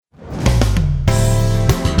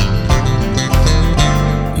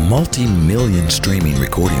Multi-million streaming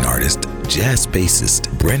recording artist, jazz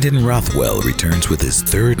bassist Brendan Rothwell returns with his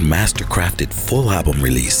third master-crafted full album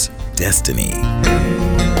release, Destiny.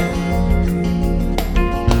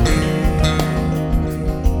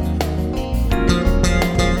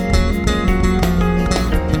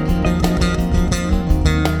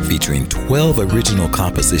 Featuring 12 original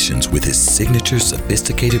compositions with his signature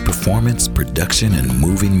sophisticated performance, production, and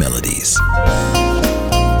moving melodies.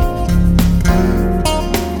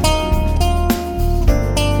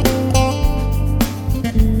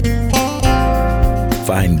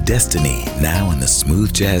 Find Destiny now in the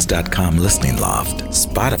smoothjazz.com listening loft,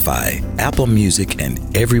 Spotify, Apple Music,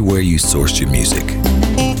 and everywhere you source your music.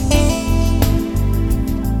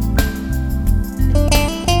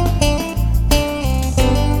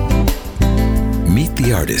 Meet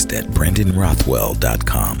the artist at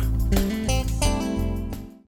brendanrothwell.com.